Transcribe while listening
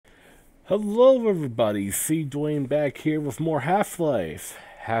Hello everybody, C. Dwayne back here with more Half-Life.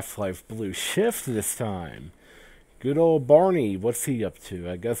 Half-Life Blue Shift this time. Good old Barney, what's he up to?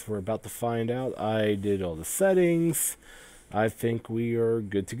 I guess we're about to find out. I did all the settings. I think we are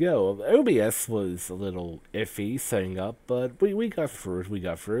good to go. OBS was a little iffy setting up, but we got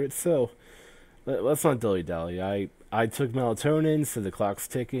through it, so let's not dilly-dally. I took melatonin, so the clock's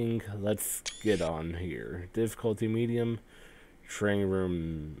ticking. Let's get on here. Difficulty medium. Training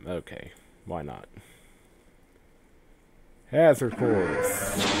room, okay, why not? Hazard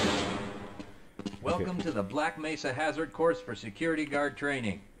course. Welcome to the Black Mesa Hazard Course for Security Guard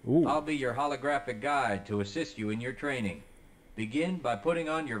Training. Ooh. I'll be your holographic guide to assist you in your training. Begin by putting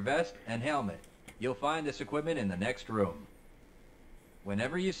on your vest and helmet. You'll find this equipment in the next room.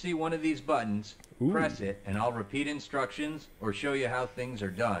 Whenever you see one of these buttons, press it and I'll repeat instructions or show you how things are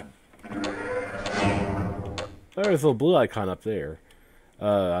done. There's a little blue icon up there.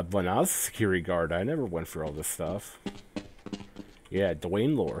 When I was a security guard, I never went for all this stuff. Yeah,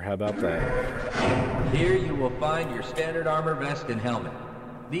 Dwayne lore, how about that? Here you will find your standard armor vest and helmet.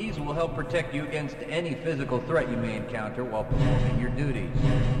 These will help protect you against any physical threat you may encounter while performing your duties.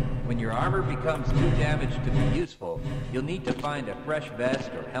 When your armor becomes too damaged to be useful, you'll need to find a fresh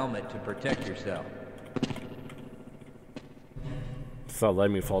vest or helmet to protect yourself. So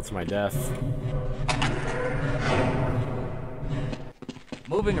let me fall to my death.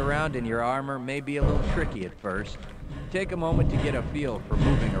 Moving around in your armor may be a little tricky at first. Take a moment to get a feel for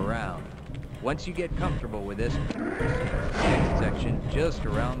moving around. Once you get comfortable with this, next section just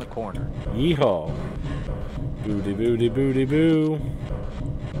around the corner. Yeehaw. Booty booty booty boo.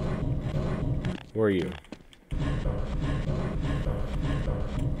 Where are you?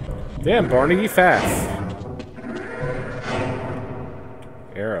 Damn, Barney, you fast.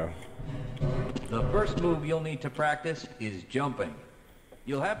 Arrow. The first move you'll need to practice is jumping.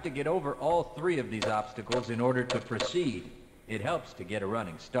 You'll have to get over all three of these obstacles in order to proceed. It helps to get a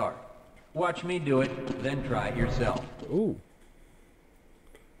running start. Watch me do it, then try it yourself. Ooh.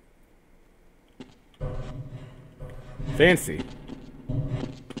 Fancy.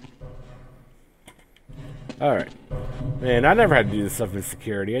 Alright. Man, I never had to do this stuff in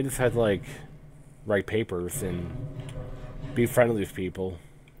security. I just had to, like, write papers and be friendly with people.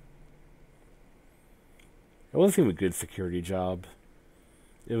 It wasn't even a good security job.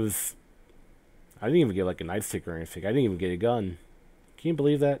 It was... I didn't even get, like, a nightstick or anything. I didn't even get a gun. Can you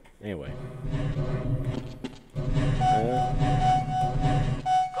believe that? Anyway. Good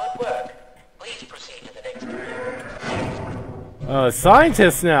work. Please proceed to the next area.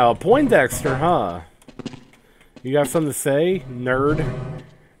 Scientist now. Poindexter, huh? You got something to say? Nerd.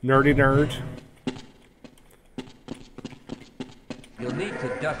 Nerdy nerd. You'll need to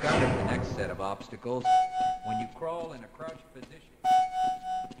duck under the next set of obstacles. When you crawl in a crouched position...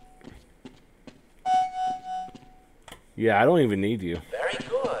 Yeah, I don't even need you. Very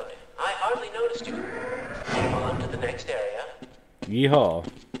good. I hardly noticed you. On to the next area. Yeehaw.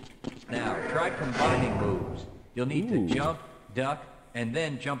 Now, try combining moves. You'll need to jump, duck, and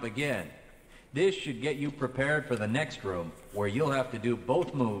then jump again. This should get you prepared for the next room, where you'll have to do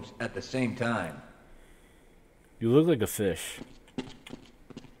both moves at the same time. You look like a fish.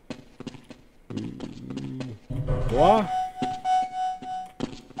 What?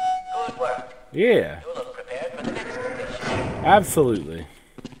 Good work. Yeah. You look prepared for the next station. Absolutely.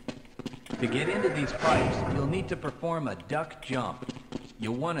 To get into these pipes, you'll need to perform a duck jump.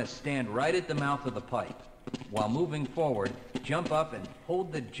 You'll want to stand right at the mouth of the pipe. While moving forward, jump up and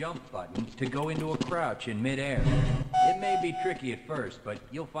hold the jump button to go into a crouch in midair. It may be tricky at first, but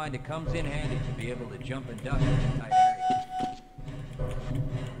you'll find it comes in handy to be able to jump and duck in a tight area.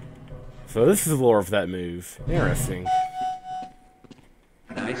 So this is the lore of that move. Interesting.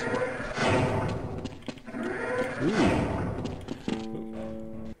 Nice work. Ooh.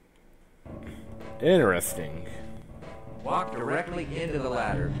 Interesting. Walk directly into the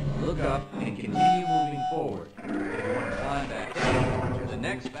ladder, look up, and continue moving forward. If you want to climb back down, the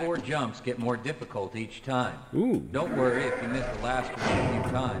next 4 jumps get more difficult each time. Ooh. Don't worry if you miss the last one a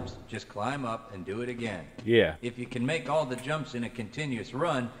few times. Just climb up and do it again. Yeah. If you can make all the jumps in a continuous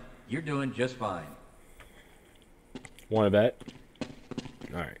run, you're doing just fine. Want to bet?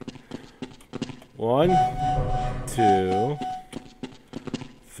 Alright. 1, 2,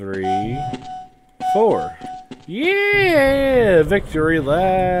 3, 4. Yeah! Victory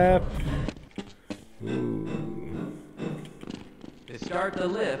lap! Ooh. To start the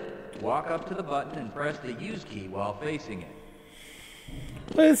lift, walk up to the button and press the use key while facing it.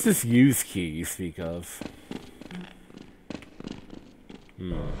 What is this use key you speak of?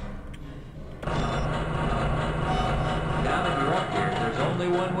 Now that you're up here, there's only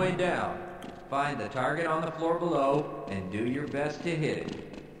only one way down. Find the target on the floor below and do your best to hit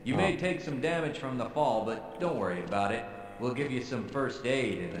it. You may take some damage from the fall, but don't worry about it. We'll give you some first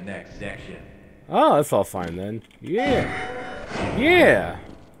aid in the next section. Oh, that's all fine then. Yeah. Yeah.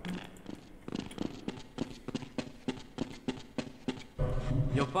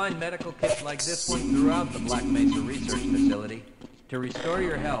 You'll find medical kits like this one throughout the Black Mesa Research Facility. To restore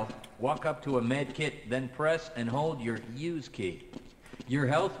your health, walk up to a med kit, then press and hold your use key. Your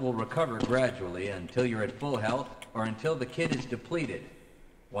health will recover gradually until you're at full health or until the kit is depleted.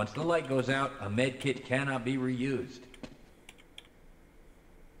 Once the light goes out, a med kit cannot be reused.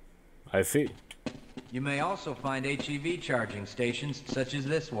 I see. You may also find HEV charging stations, such as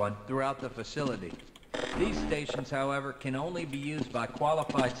this one, throughout the facility. These stations, however, can only be used by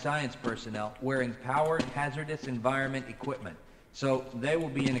qualified science personnel wearing powered hazardous environment equipment, so they will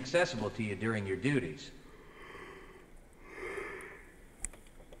be inaccessible to you during your duties.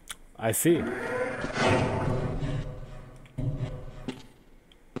 I see.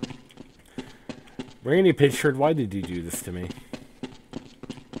 Randy Pitchford, why did you do this to me?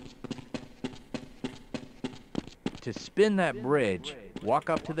 To spin that bridge,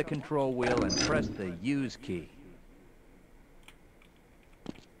 walk up to the control wheel and press the use key.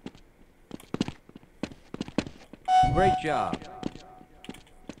 Great job.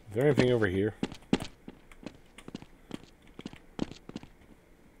 Is there anything over here?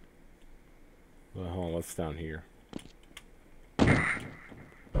 Well, hold on, what's down here?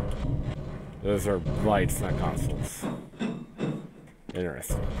 Those are lights, not consoles.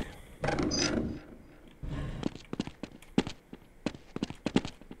 Interesting.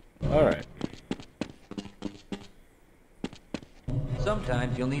 Alright.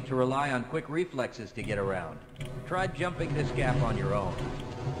 Sometimes you'll need to rely on quick reflexes to get around. Try jumping this gap on your own.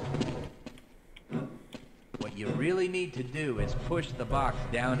 What you really need to do is push the box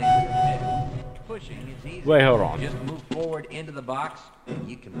down into the pit. Pushing is easy. Wait, hold on. Just move forward into the box, and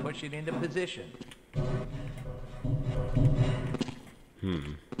you can push it into position.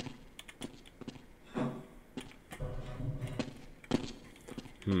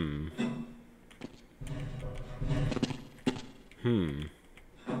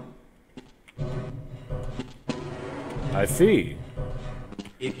 I see.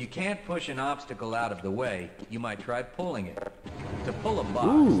 If you can't push an obstacle out of the way, you might try pulling it. To pull a box,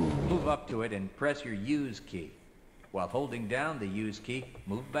 Ooh. move up to it and press your use key. While holding down the use key,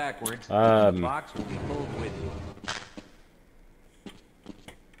 move backwards, and the box will be pulled with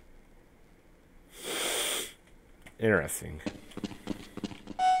you. Interesting.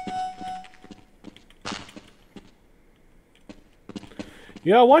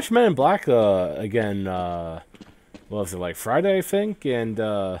 Yeah, I watched Men in Black again, what was it, like Friday, I think? And,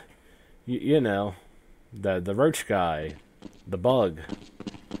 you know, the roach guy, the bug,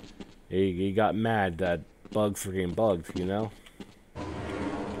 he got mad that bugs were getting bugged, you know?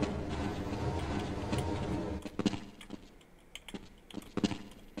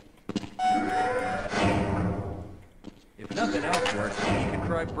 If nothing else works, you can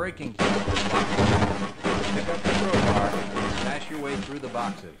try breaking through the boxes. Pick up the crowbar and smash your way through the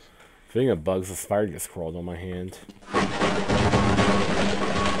boxes. Speaking of bugs, a spider just crawled on my hand.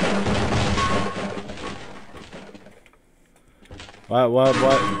 What?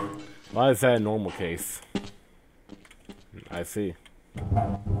 Why is that a normal case? I see.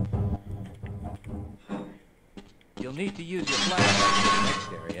 You'll need to use your flashlight in the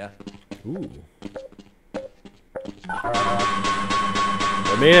next area. Ooh.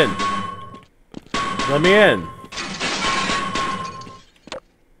 Let me in. Let me in.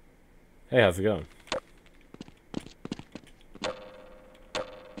 Hey, how's it going?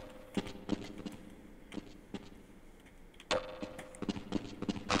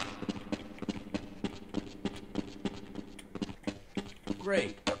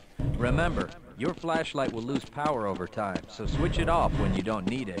 Great. Remember, your flashlight will lose power over time, so switch it off when you don't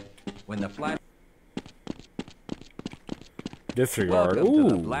need it. When the flash... Disregard. Welcome to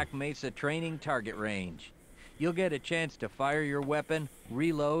the Ooh. Black Mesa Training Target Range. You'll get a chance to fire your weapon,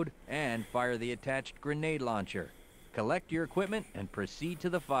 reload, and fire the attached grenade launcher. Collect your equipment and proceed to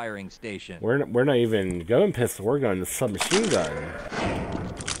the firing station. We're not even going pistol. We're going to submachine gun.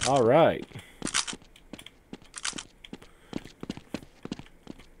 All right.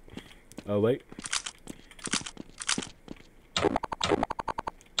 Oh wait.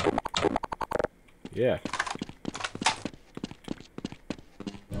 Yeah.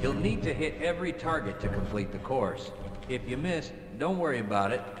 You'll need to hit every target to complete the course. If you miss, don't worry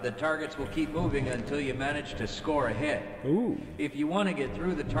about it. The targets will keep moving until you manage to score a hit. Ooh. If you want to get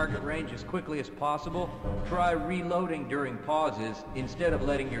through the target range as quickly as possible, try reloading during pauses instead of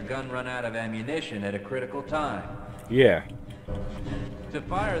letting your gun run out of ammunition at a critical time. Yeah. To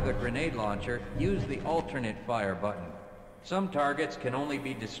fire the grenade launcher, use the alternate fire button. Some targets can only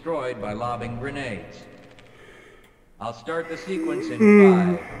be destroyed by lobbing grenades. I'll start the sequence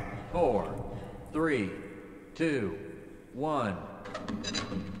in 5, 4, 3, 2, 1.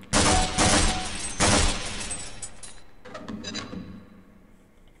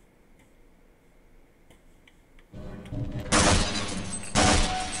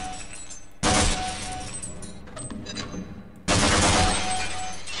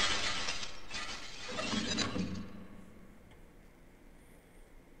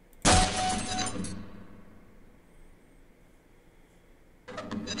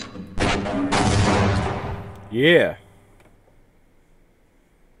 Yeah.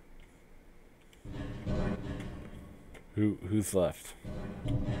 Who's left?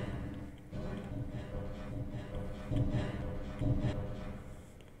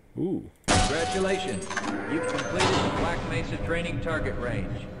 Ooh. Congratulations. You've completed the Black Mesa training target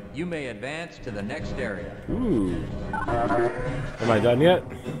range. You may advance to the next area. Ooh. Am I done yet?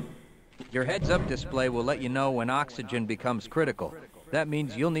 Your heads-up display will let you know when oxygen becomes critical. That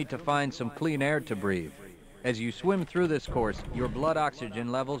means you'll need to find some clean air to breathe. As you swim through this course, your blood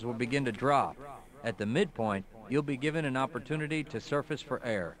oxygen levels will begin to drop. At the midpoint, you'll be given an opportunity to surface for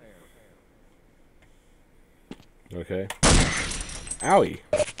air. Okay. Owie.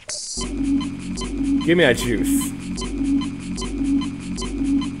 Give me that juice.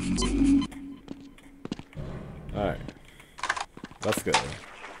 Alright. Let's go.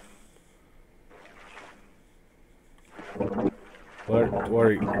 What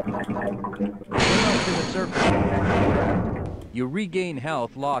are you? To the surface. You regain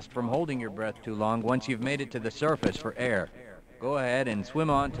health lost from holding your breath too long once you've made it to the surface for air. Go ahead and swim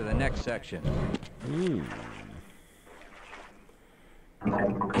on to the next section.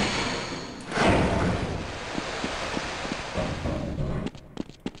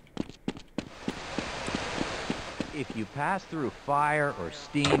 If you pass through fire or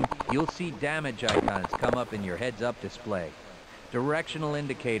steam, you'll see damage icons come up in your heads-up display. Directional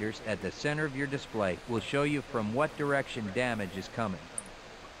indicators at the center of your display will show you from what direction damage is coming.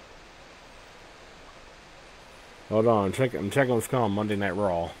 Hold on, I'm checking what's going on Monday Night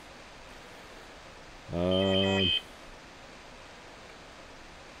Raw.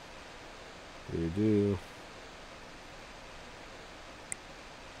 Do.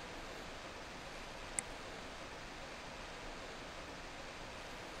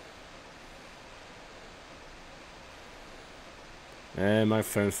 And my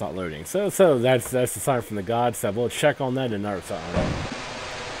phone's not loading. So that's a sign from the gods. So we'll check on that another time.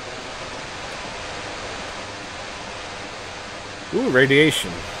 Ooh, radiation.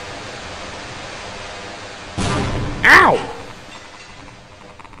 Ow!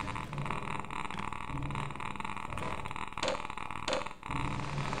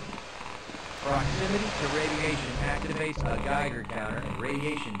 Proximity to radiation activates a Geiger counter and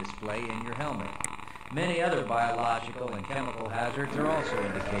radiation display in your helmet. Many other biological and chemical hazards are also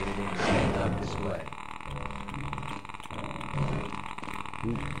indicated in your heads-up display.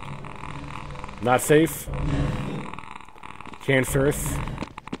 Not safe. Cancerous.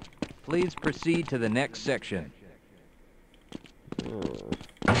 Please proceed to the next section.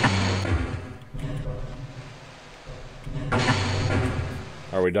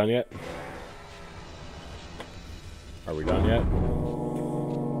 Are we done yet? Are we done yet?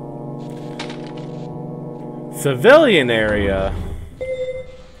 Civilian area.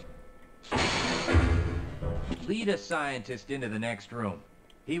 Lead a scientist into the next room.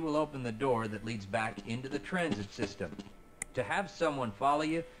 He will open the door that leads back into the transit system. To have someone follow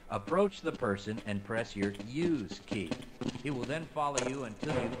you, approach the person and press your use key. He will then follow you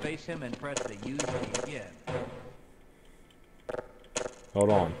until you face him and press the use key again.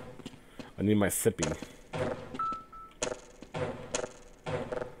 Hold on. I need my sippy.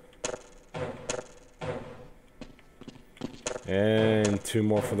 And 2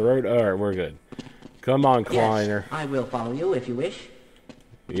 more for the road. Alright, we're good. Come on, Kleiner. Yes, I will follow you if you wish.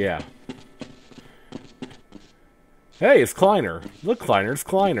 Yeah. Hey, it's Kleiner. Look, Kleiner, it's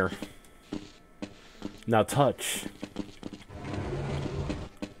Kleiner. Now touch.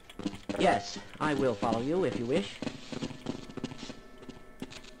 Yes, I will follow you if you wish.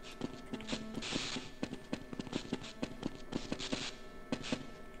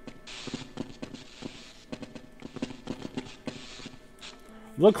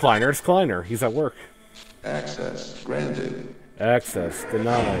 Look, Kleiner, it's Kleiner. He's at work. Access granted. Access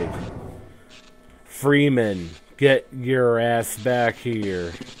denied. Freeman, get your ass back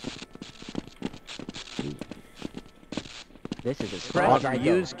here. This is as far Press as I the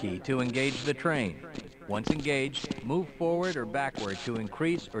go. use key to engage the train. Once engaged, move forward or backward to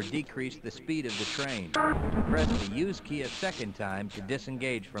increase or decrease the speed of the train. Press the use key a second time to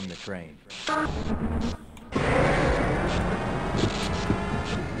disengage from the train.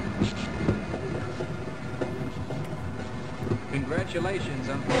 Congratulations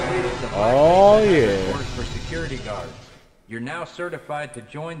on completing the Oh, yeah. course for security guards. You're now certified to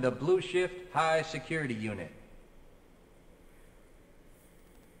join the Blue Shift High Security Unit.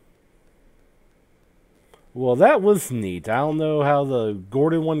 Well, that was neat. I don't know how the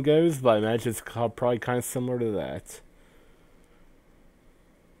Gordon one goes, but I imagine it's probably kind of similar to that.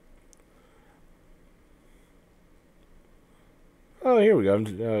 Oh, here we go.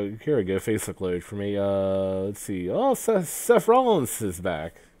 Here we go. Facebook load for me. Let's see. Oh, Seth Rollins is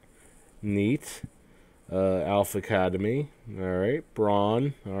back. Neat. Alpha Academy. Alright.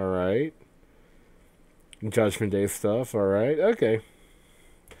 Braun. Alright. Judgment Day stuff. Alright. Okay.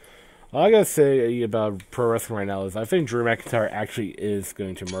 All I gotta say about pro wrestling right now is I think Drew McIntyre actually is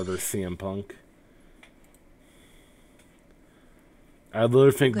going to murder CM Punk. I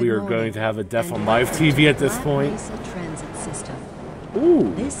literally think we are going to have a death on live TV at this point. Transit system.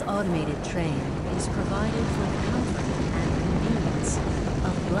 Ooh. This automated train is provided for the comfort and convenience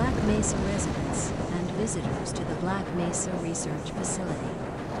of Black Mesa residents and visitors to the Black Mesa Research Facility.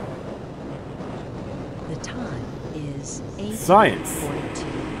 The time is 8:42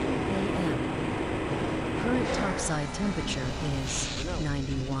 a.m. Current topside temperature is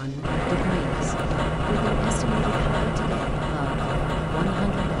 91 degrees, with an estimated high today of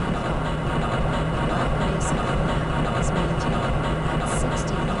 105. Black Mesa now is maintained at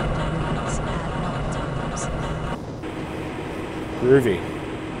 68 degrees at all times. Groovy.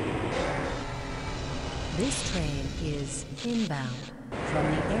 This train is inbound from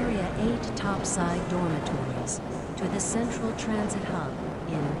the Area 8 topside dormitories to the Central Transit Hub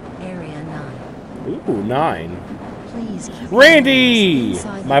in Area 9. Ooh, 9. Please keep Randy! your hands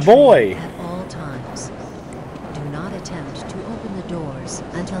inside the My train boy! at all times. Do not attempt to open the doors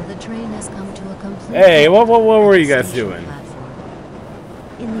until the train has come to a complete Hey, halt what were at you the guys station doing? platform.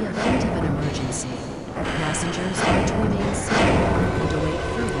 In the event of an emergency, passengers are to remain seated and await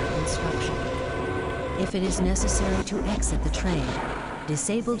further instruction. If it is necessary to exit the train,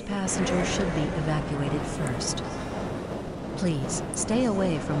 disabled passengers should be evacuated first. Please stay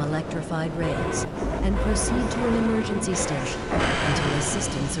away from electrified rails and proceed to an emergency station until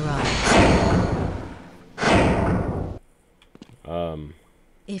assistance arrives.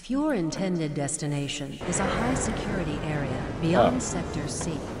 If your intended destination is a high-security area beyond Sector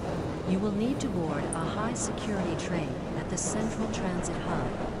C, you will need to board a high-security train at the Central Transit Hub.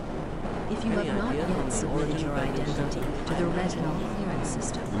 If you have not yet submitted your identity to the retinal clearance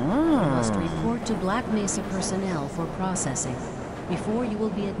system, you must report to Black Mesa personnel for processing before you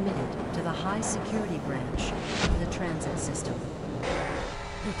will be admitted to the high-security branch of the transit system.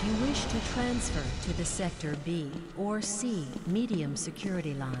 If you wish to transfer to the Sector B or C medium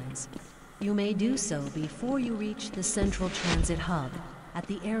security lines, you may do so before you reach the Central Transit Hub at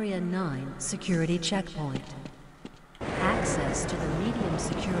the Area 9 security checkpoint. Access to the medium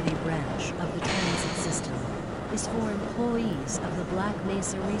security branch of the transit system is for employees of the Black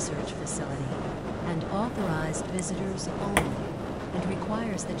Mesa Research Facility and authorized visitors only, and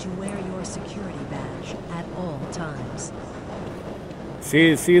requires that you wear your security badge at all times.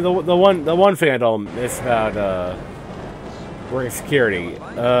 See the one thing I don't miss about working security,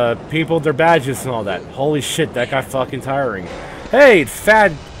 people, their badges and all that. Holy shit, that got fucking tiring. Hey, it's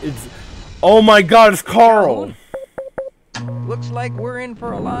oh my god, it's Carl. Looks like we're in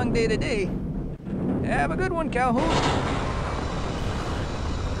for a long day today. Have a good one, Calhoun.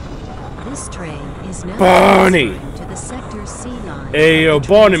 This train is now Barney! transferring to the Sector C line. Hey, of the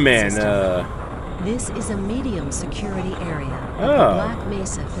Barney transit man, system. This is a medium security area of the Oh. Black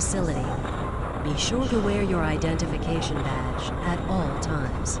Mesa facility. Be sure to wear your identification badge at all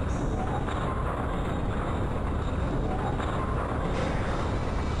times.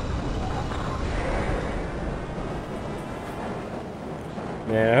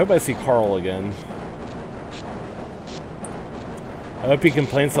 Man, I hope I see Carl again. I hope he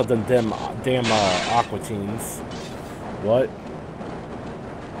complains about the damn Aqua Teens. What?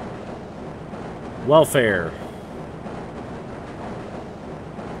 Welfare.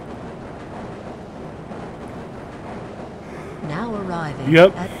 Now arriving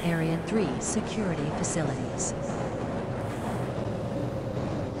Yep. at Area 3 security facilities.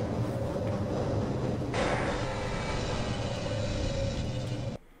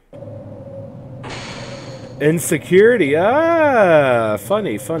 Insecurity. Ah,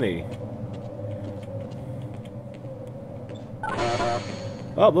 funny, funny.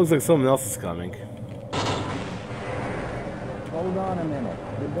 Oh, it looks like someone else is coming. Hold on a minute.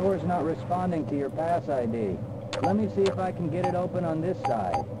 The door's not responding to your pass ID. Let me see if I can get it open on this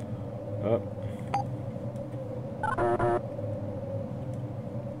side. Oh.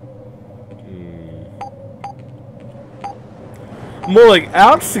 More like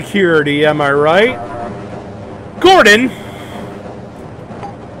out security, am I right? Gordon!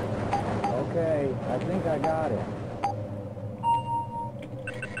 Okay, I think I got it.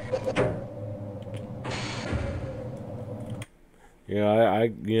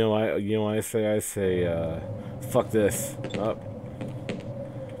 You know, I say, fuck this. Oh.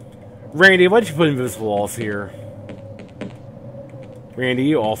 Randy, why'd you put invisible walls here? Randy,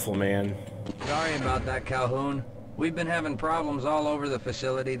 you awful man. Sorry about that, Calhoun. We've been having problems all over the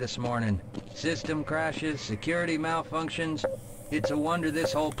facility this morning. System crashes, security malfunctions. It's a wonder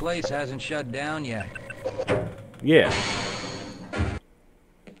this whole place hasn't shut down yet. Yeah.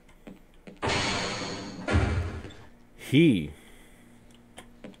 Hey,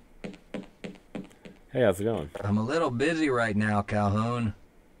 how's it going? I'm a little busy right now, Calhoun.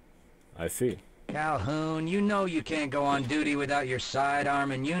 I see. Calhoun, you know you can't go on duty without your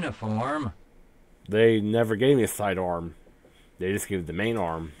sidearm and uniform. They never gave me a sidearm. They just gave the main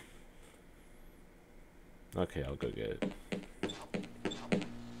arm. Okay, I'll go get it.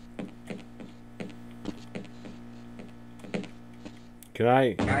 Can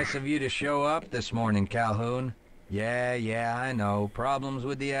I? Nice of you to show up this morning, Calhoun. Yeah, I know. Problems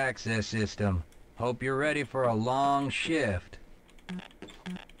with the access system. Hope you're ready for a long shift.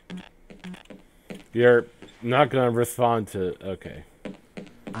 You're not gonna respond to... Okay.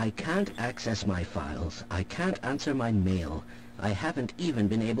 I can't access my files. I can't answer my mail. I haven't even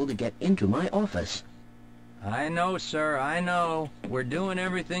been able to get into my office. I know, sir, I know. We're doing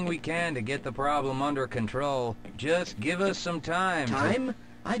everything we can to get the problem under control. Just give us some time. Time?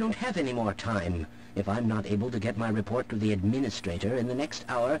 I don't have any more time. If I'm not able to get my report to the administrator in the next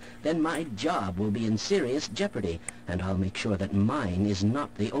hour, then my job will be in serious jeopardy, and I'll make sure that mine is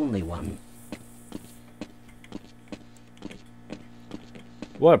not the only one.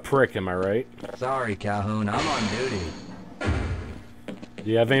 What a prick, am I right? Sorry, Calhoun, I'm on duty. Do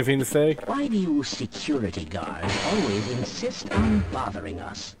you have anything to say? Why do you security guards always insist on bothering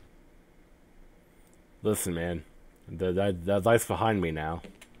us? Listen, man. That light's behind me now.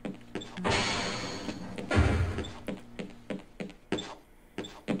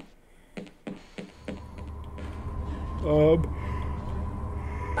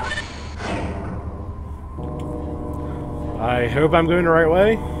 I hope I'm going the right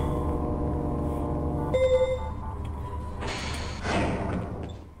way.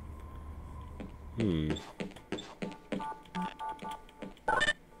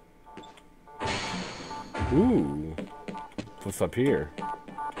 Ooh. What's up here?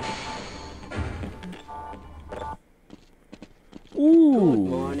 Ooh. Good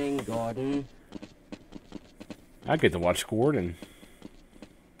morning, Gordon. I get to watch Gordon.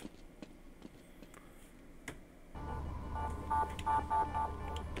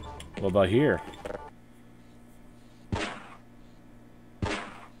 What about here?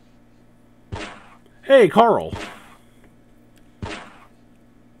 Hey, Carl.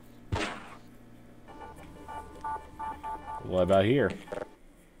 What about here?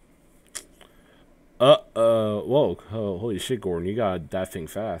 Whoa. Oh, holy shit, Gordon. You got that thing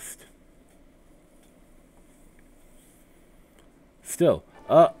fast. Still.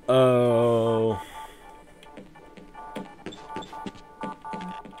 Uh-oh.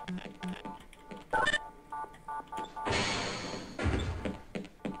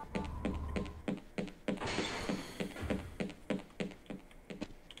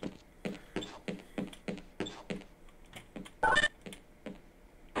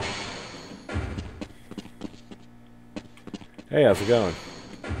 Hey, how's it going?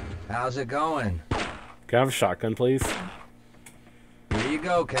 How's it going? Can I have a shotgun, please? Here you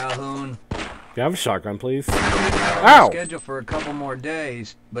go, Calhoun. Can I have a shotgun, please? Ow! Scheduled for a couple more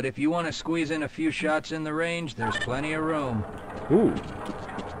days, but if you want to squeeze in a few shots in the range, there's plenty of room. Ooh.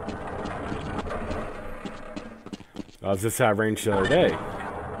 I was just at range the other day.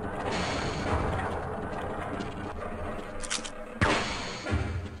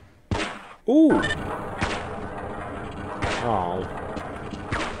 Ooh. Oh.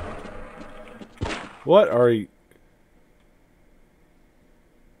 What are you?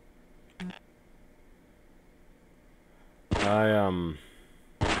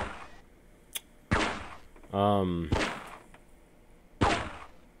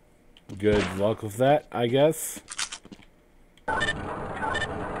 Good luck with that, I guess.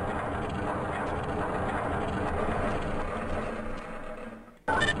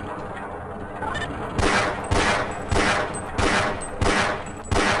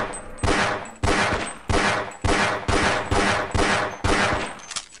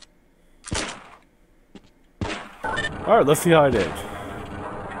 Alright, let's see how I did.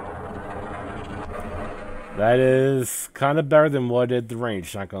 That is kind of better than what I did at the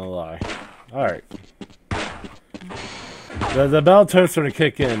range, not gonna lie. Alright. The bell tone's starting to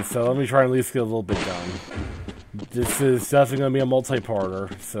kick in, so let me try and at least get a little bit done. This is definitely gonna be a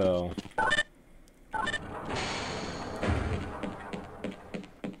multi-parter, so...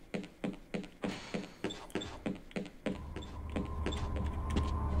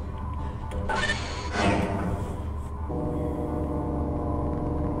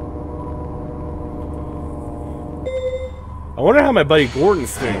 I wonder how my buddy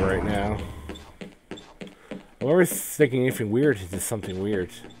Gordon's doing right now. I'm always thinking anything weird into something weird.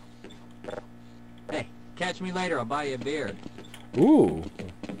 Hey, catch me later. I'll buy you a beer. Ooh.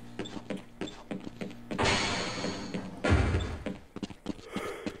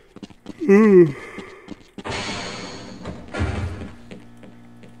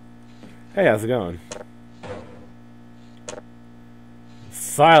 Hey, how's it going?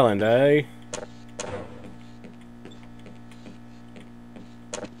 Silent, eh?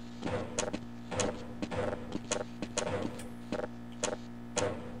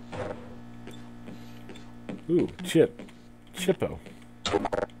 Ooh, Chippo.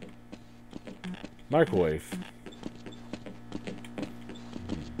 Microwave.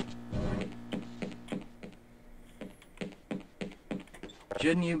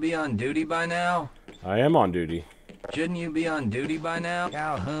 Shouldn't you be on duty by now? I am on duty. Shouldn't you be on duty by now?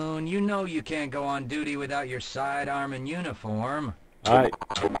 Calhoun, you know you can't go on duty without your sidearm and uniform.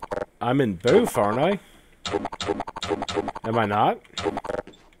 I'm in both, aren't I? Am I not?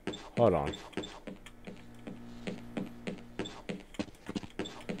 Hold on.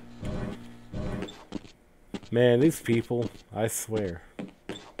 Man, these people, I swear.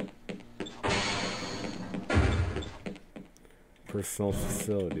 Personal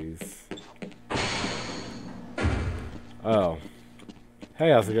facilities. Oh.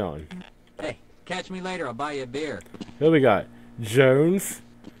 Hey, how's it going? Hey, catch me later. I'll buy you a beer. Here we got Jones.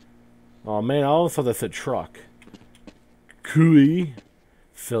 Oh man, I almost thought that said truck. Cooley.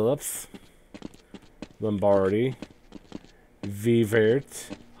 Phillips. Lombardi. Vivert.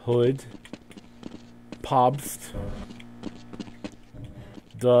 Hood. Pobst.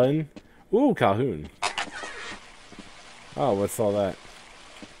 Dunn. Ooh, Calhoun. Oh, what's all that?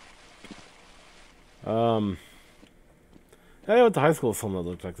 I went to high school with someone that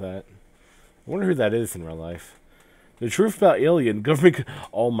looked like that. I wonder who that is in real life. The truth about Alien government.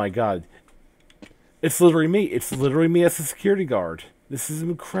 Oh my god. It's literally me. It's literally me as a security guard. This is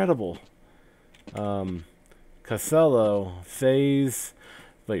incredible. Costello. FaZe.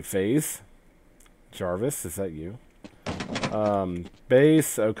 Wait, FaZe? Jarvis, is that you?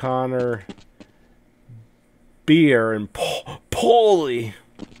 Bass, O'Connor, Beer, and Polly.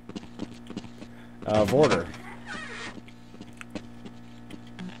 Vorder.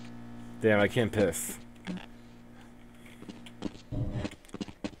 Damn, I can't piss.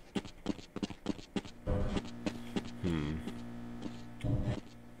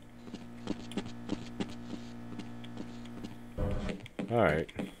 Alright.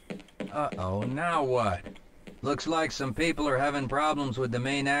 Uh-oh, now what? Looks like some people are having problems with the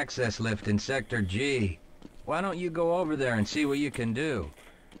main access lift in Sector G. Why don't you go over there and see what you can do?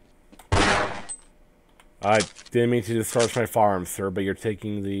 I didn't mean to discharge my firearm, sir, but you're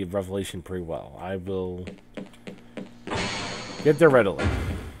taking the revelation pretty well. I will get there readily.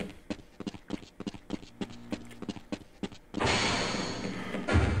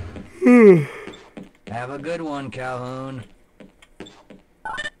 Have a good one, Calhoun.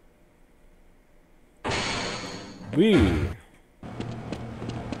 Wee.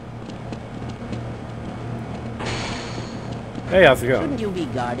 Hey, how's it going? Shouldn't you be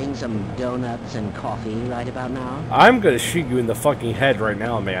guarding some donuts and coffee right about now? I'm gonna shoot you in the fucking head right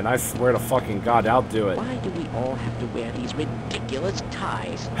now, man. I swear to fucking God, I'll do it. Why do we all have to wear these ridiculous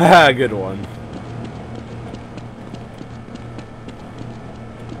ties? Haha, good one.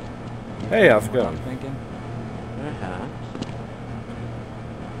 Hey, how's it going? Thinking? Perhaps.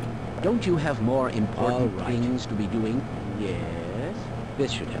 Don't you have more important things to be doing? Yes.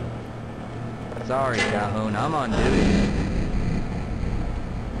 This should help. Sorry, Calhoun, I'm on duty.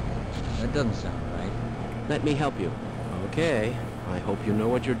 That doesn't sound right. Let me help you. Okay. I hope you know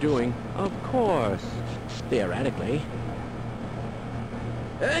what you're doing. Of course. Theoretically.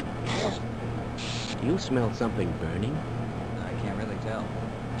 You smell something burning? I can't really tell.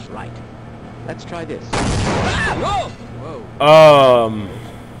 Right. Let's try this. Whoa! Whoa. Oh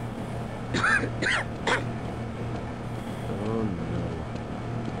no.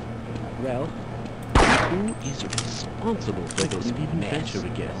 Well, who is responsible for this mess?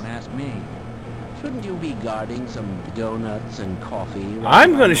 Don't ask me. Shouldn't you be guarding some donuts and coffee?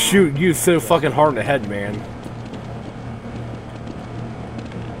 I'm gonna shoot you so fucking hard in the head, man.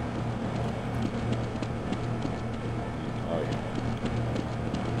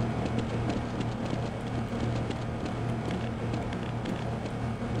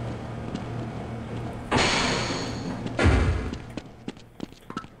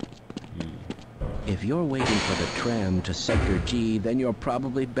 If you're waiting for the tram to Sector G, then you're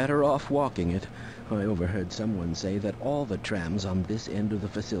probably better off walking it. I overheard someone say that all the trams on this end of the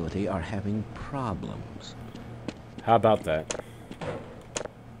facility are having problems. How about that?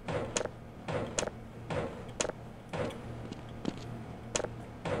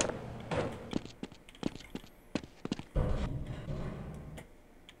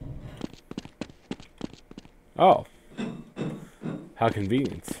 Oh. How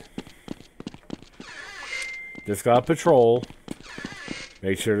convenient. Just got patrol.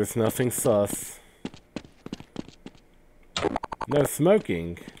 Make sure there's nothing sus. No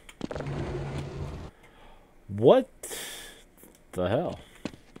smoking. What the hell?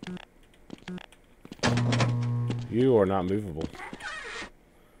 You are not movable.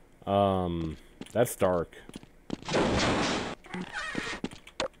 That's dark.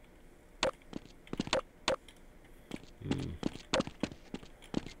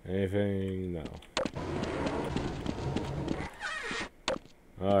 Anything? No.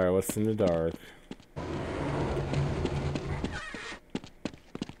 Alright, what's in the dark?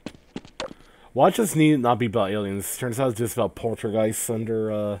 Watch this need not be about aliens. Turns out it's just about poltergeists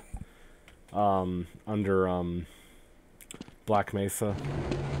under Black Mesa.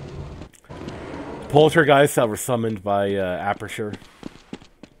 Poltergeists that were summoned by Aperture.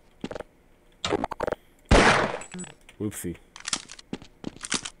 Whoopsie.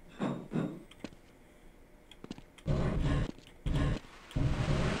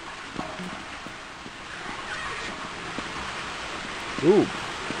 Ooh.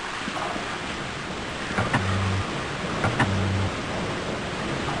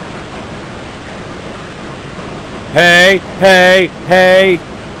 Hey, hey, hey.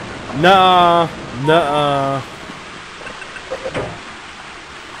 Nuh-uh, nuh-uh.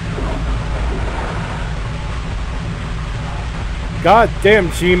 God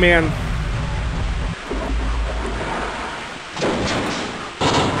damn, G-Man.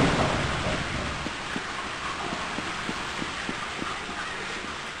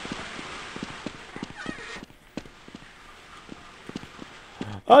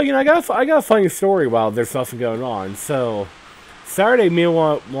 Oh, you know, I got a funny story while there's nothing going on. So, Saturday, me and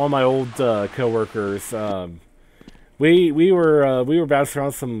one of my old coworkers, we were bouncing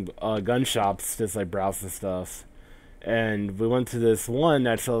around some gun shops, just like browsing stuff, and we went to this one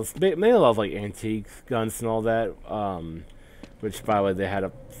that sells mainly a lot of like antique guns and all that. Which, by the way, they had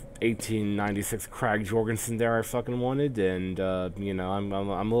a 1896 Krag Jorgensen there I fucking wanted, and you know, I'm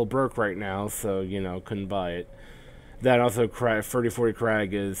a little broke right now, so you know, couldn't buy it. That also, 3040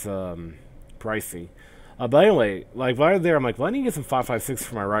 Krag is pricey. But anyway, like right there, I'm like, well, I need to get some 5.56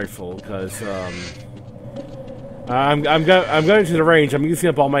 for my rifle because I'm going to the range. I'm using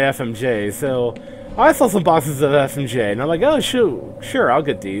up all my FMJ, so I saw some boxes of FMJ, and I'm like, oh shoot, sure, I'll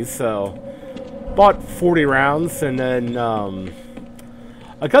get these. So bought 40 rounds, and then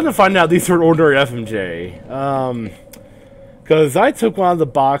I come to find out these were ordinary FMJ. Because I took one out of the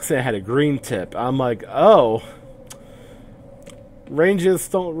box and it had a green tip. I'm like, oh. Ranges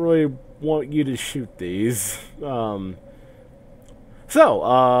don't really want you to shoot these. Those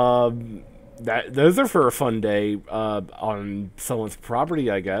are for a fun day on someone's property,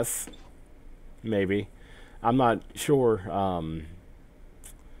 I guess. Maybe. I'm not sure.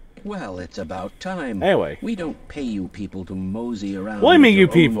 Well, it's about time. Anyway. We don't pay you people to mosey around. What do you mean, you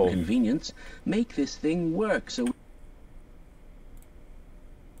at your own people? Convenience. Make this thing work so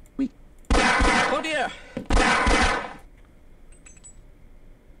we... Oh dear!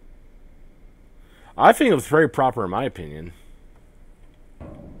 I think it was very proper in my opinion.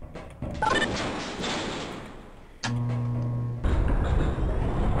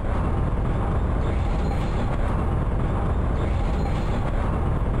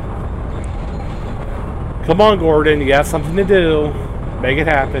 Come on, Gordon, you have something to do. Make it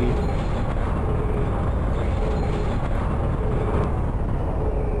happen.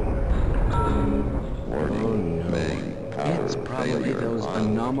 It's probably those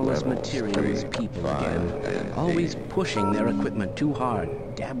anomalous Level materials 3, people 5, again. and Always 8. pushing their equipment too hard,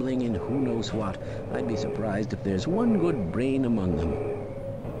 dabbling in who knows what. I'd be surprised if there's one good brain among them.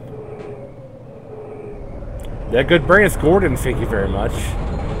 That good brain is Gordon, thank you very much.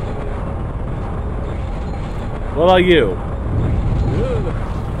 What about you?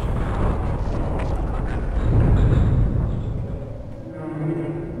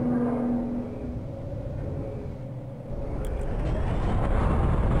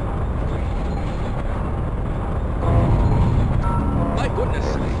 My goodness.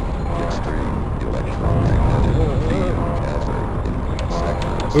 Extreme electromagnetic field hazard in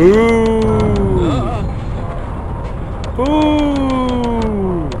sector. Ooh!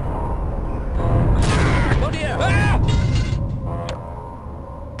 Ooh! Oh dear. Ah!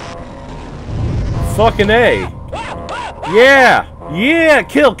 Fucking A! Yeah! Yeah!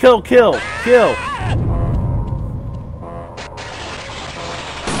 Kill, kill, kill! Kill!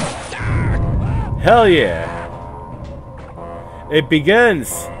 Hell yeah! It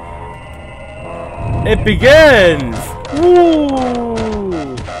begins! It begins! Woo!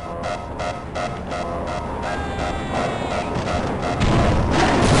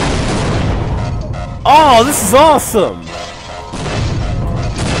 Oh, this is awesome!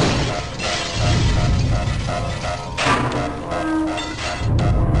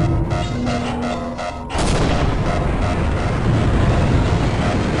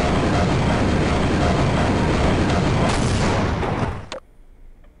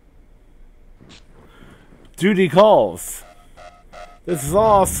 Duty calls. This is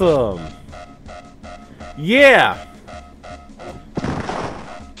awesome. Yeah.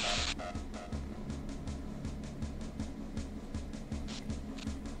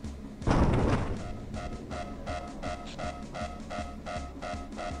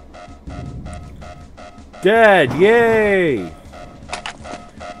 Dead. Yay.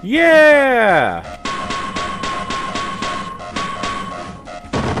 Yeah.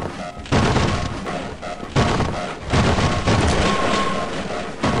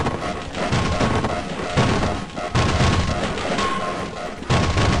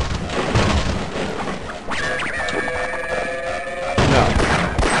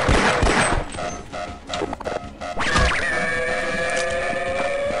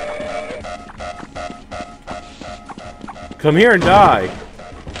 Come here and die.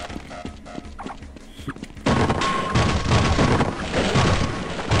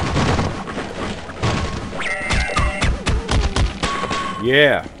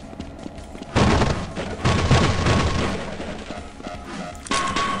 Yeah.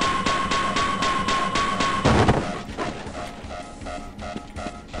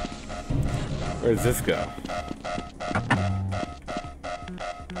 Where does this go?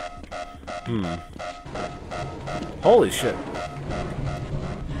 Holy shit.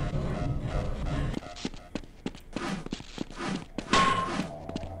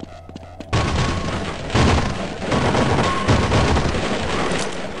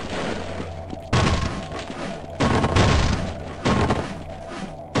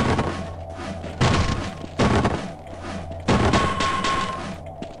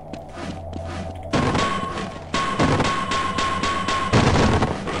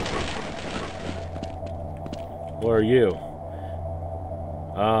 Where are you?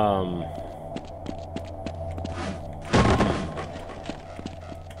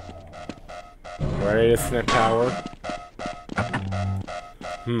 Radiusnet power.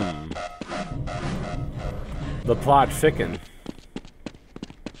 The plot thickened.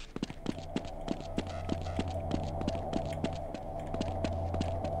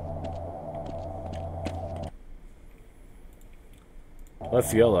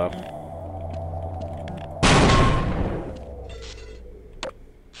 That's yellow.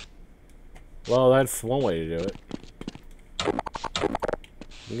 Well, that's one way to do it.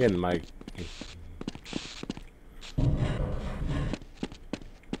 Again, my...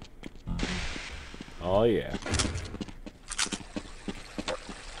 Oh, yeah.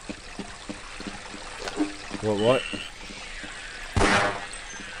 What?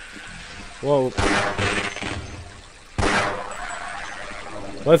 Whoa.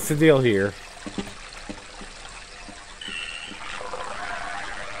 What's the deal here?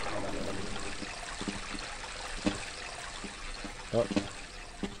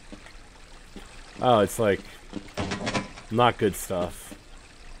 Oh, it's like not good stuff.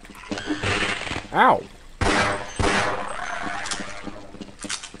 Ow!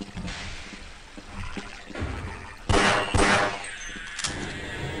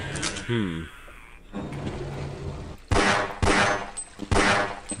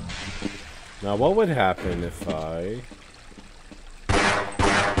 Now what would happen if I...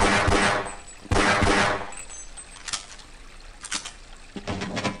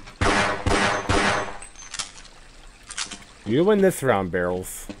 You win this round,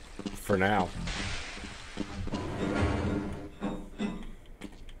 Barrels. For now.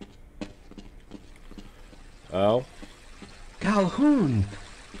 Oh? Calhoun!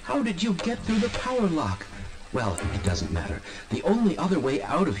 How did you get through the power lock? Well, it doesn't matter. The only other way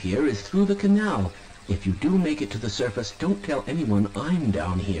out of here is through the canal. If you do make it to the surface, don't tell anyone I'm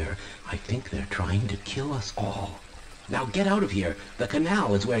down here. I think they're trying to kill us all. Now get out of here. The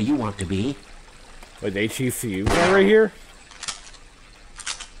canal is where you want to be. Wait, the HECU is right here?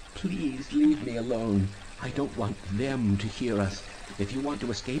 Please leave me alone. I don't want them to hear us. If you want to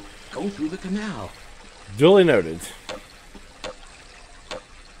escape, go through the canal. Duly noted.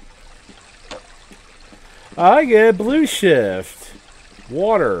 I get blue shift.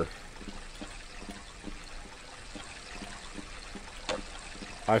 Water.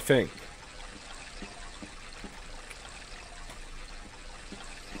 I think.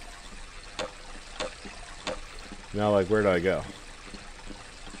 Now, like, where do I go?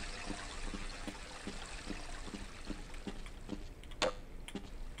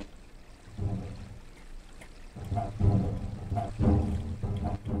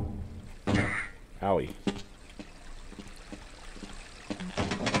 Owie.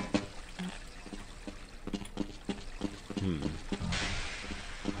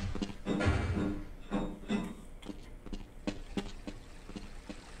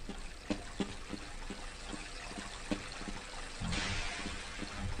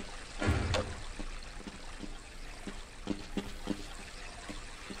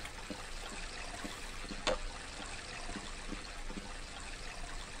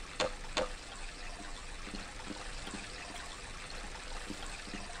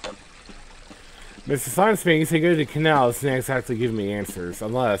 Mr. Science Man, you say go to the canal. It's not exactly giving me answers,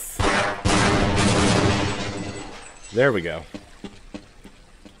 unless... There we go.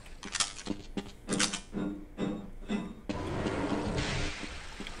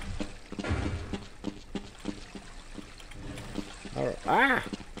 Alright. Ah!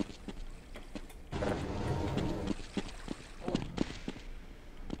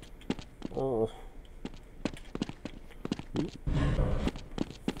 Oh.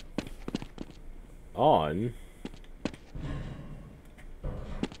 On.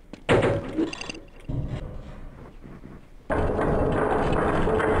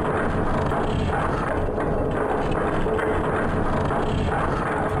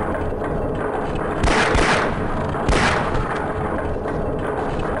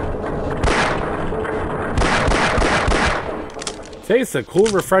 Tastes a cool,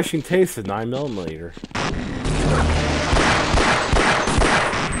 refreshing taste of 9mm.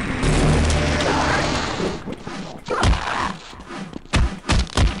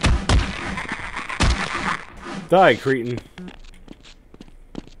 Die, cretin.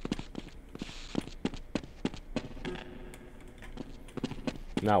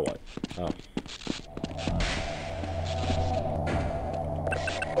 Now what? Oh.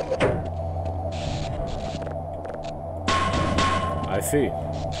 I see.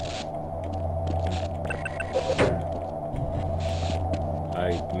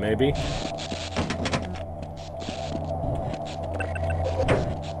 Maybe?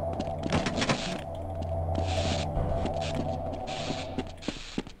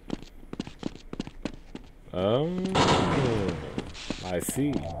 Oh, I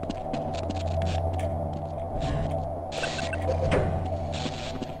see.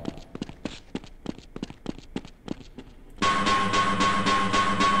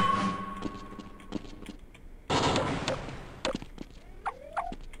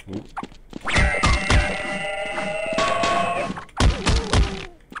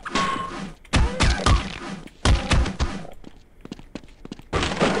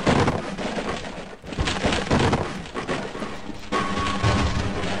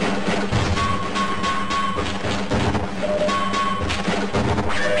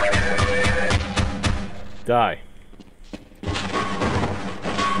 Die.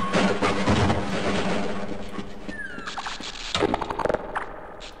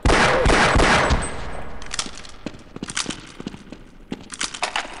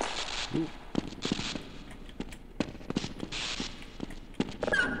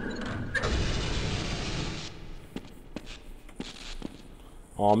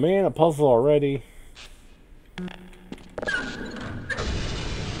 Oh man, a puzzle already.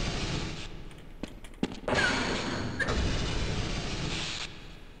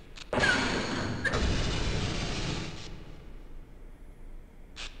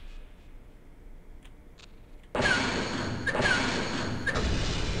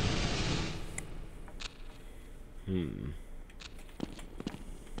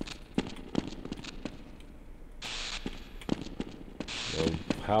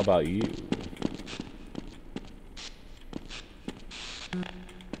 how about you?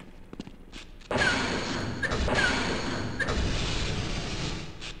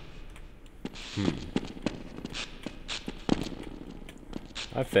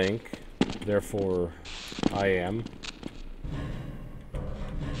 I think, therefore, I am.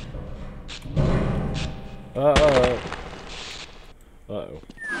 Uh-oh.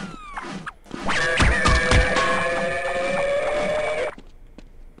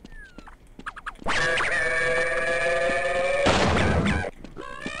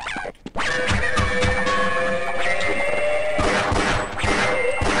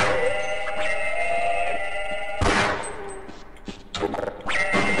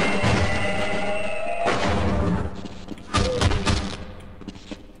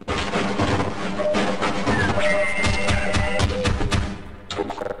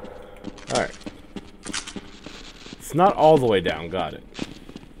 Alright. It's not all the way down, got it.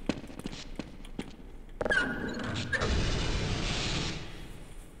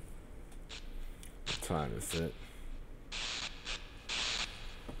 What time is it?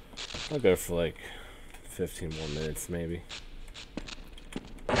 I'll go for like 15 more minutes, maybe.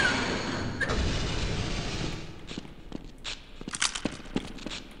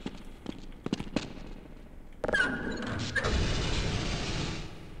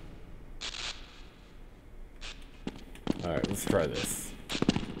 Alright, let's try this.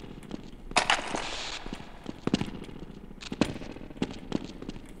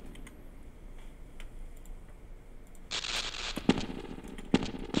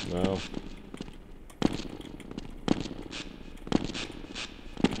 No.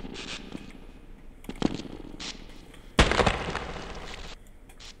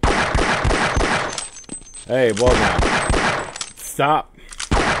 Hey, well now. Stop.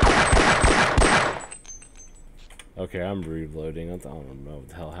 Okay, I'm reloading. I don't know what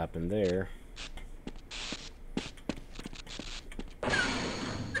the hell happened there.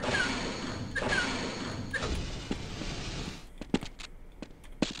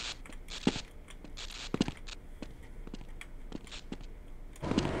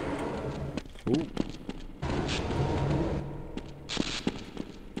 Ooh.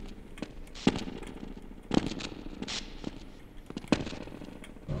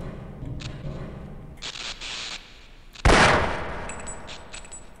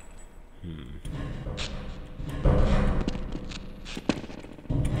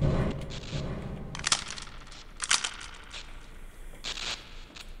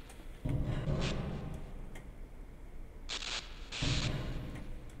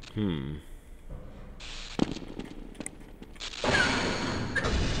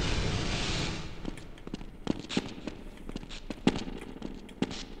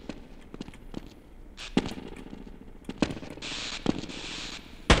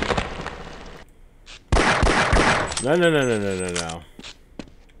 No.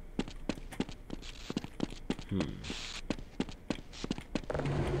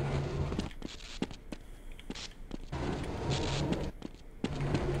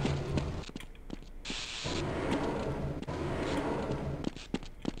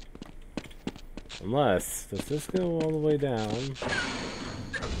 Unless, does this go all the way down?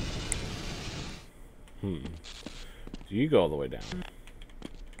 Do you go all the way down?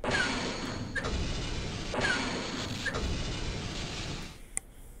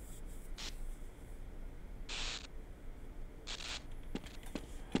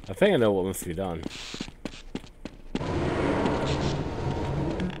 I think I know what must be done.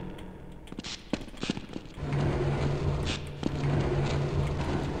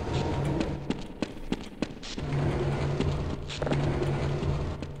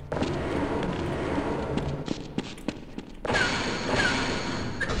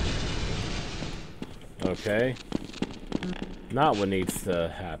 Okay. Not what needs to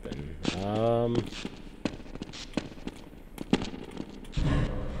happen.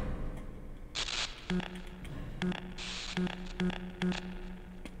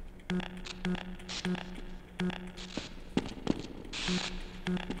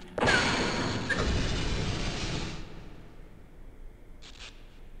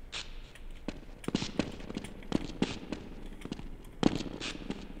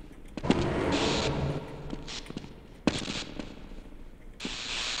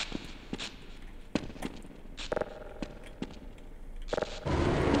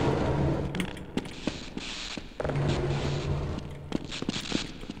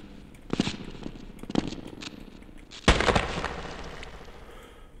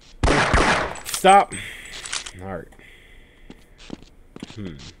 Stop. Alright.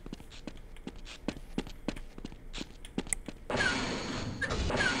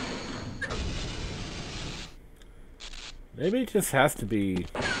 Maybe it just has to be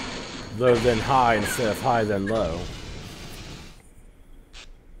low then high instead of high then low.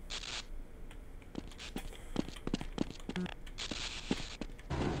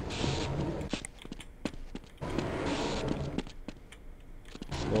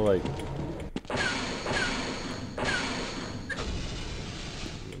 Well, like...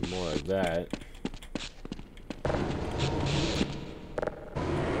 more like that.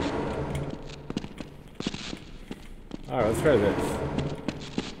 Alright, let's try this.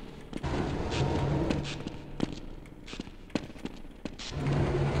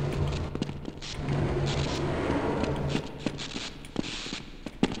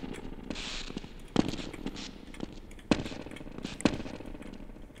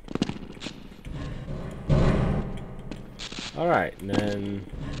 Alright, and then...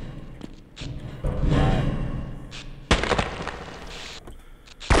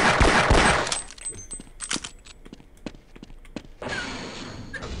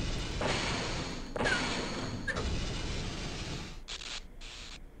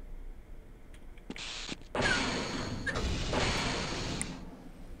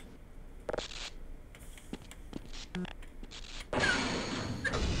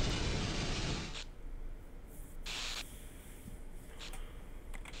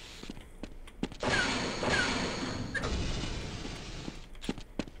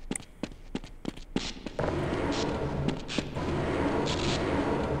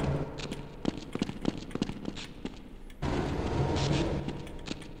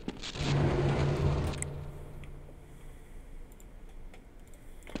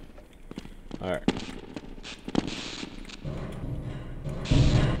 Alright.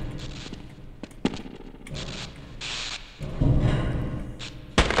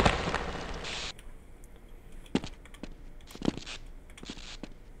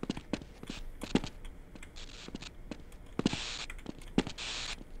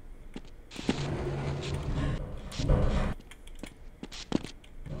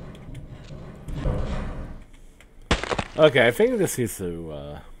 Okay, I think this needs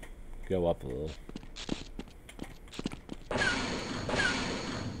to go up a little.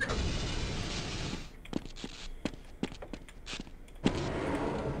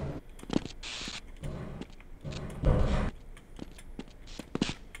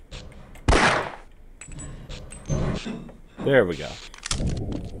 There we go.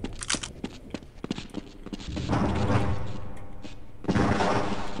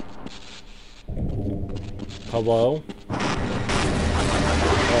 Hello?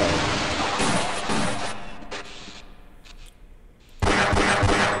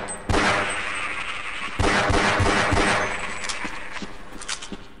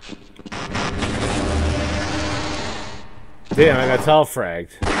 Damn, I got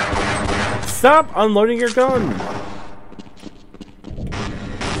telefragged. Stop unloading your gun!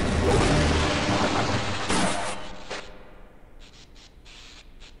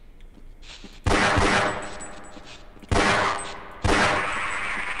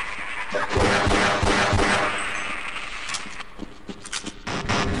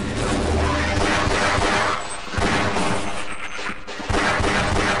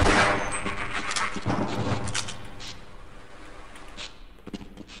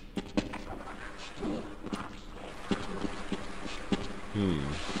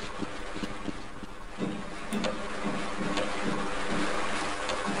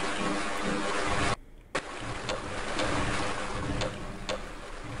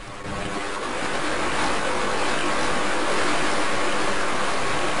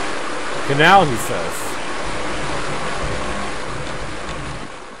 Canal, he says.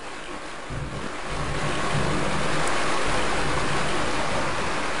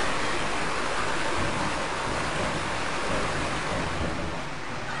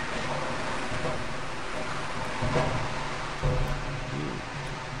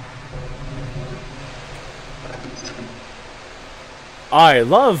 I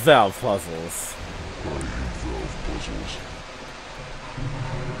love valve puzzles.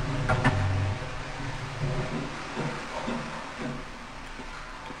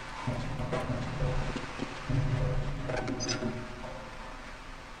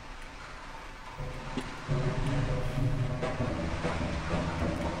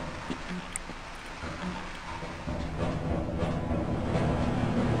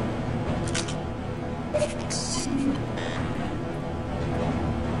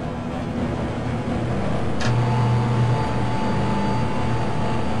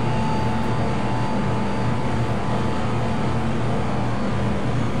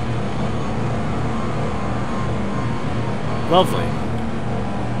 Lovely.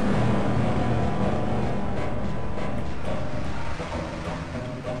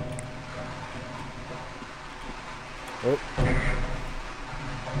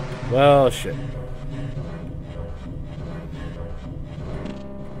 Well, shit.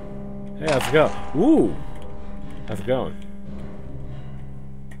 Hey, let's go. Ooh! How's it going?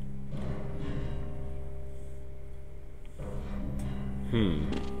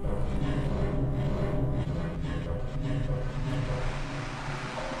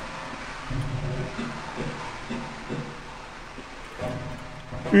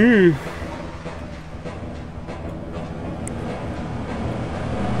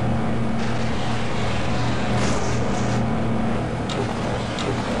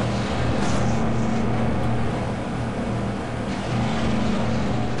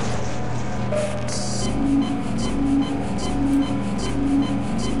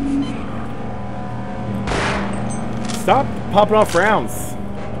 Stop popping off rounds.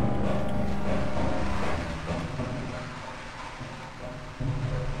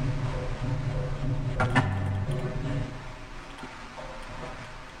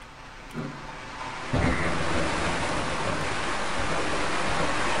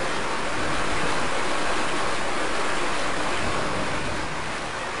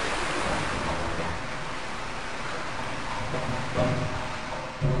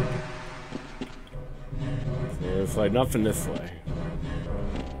 It's like nothing this way.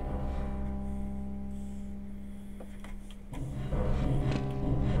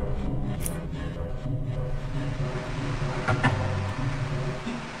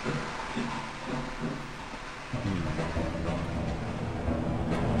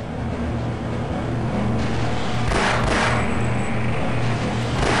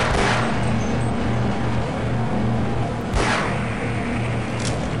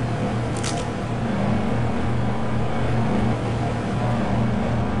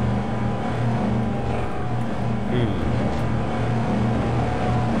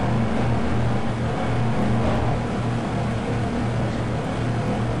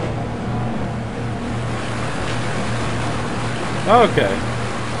 Okay.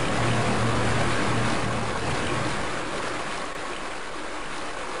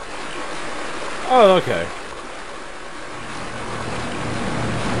 Oh, okay.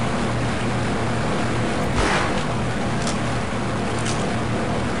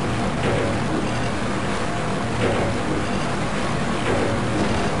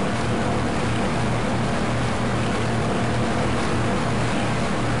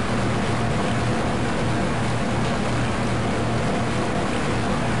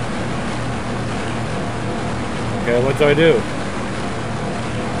 Okay, what do I do?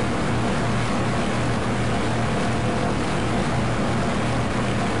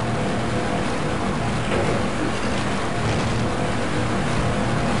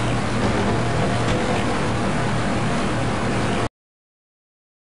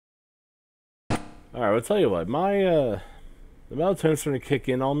 Alright, I'll tell you what, the melatonin's starting to kick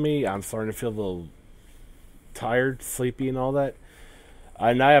in on me. I'm starting to feel a little tired, sleepy, and all that.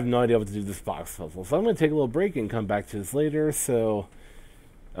 And I have no idea what to do with this box puzzle. So I'm going to take a little break and come back to this later. So,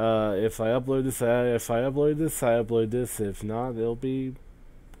 if I upload this, I upload this. If not, it'll be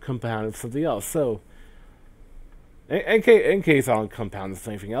compounded with something else. So, in case I don't compound this with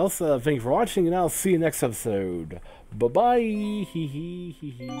anything else, thank you for watching, and I'll see you next episode. Bye-bye.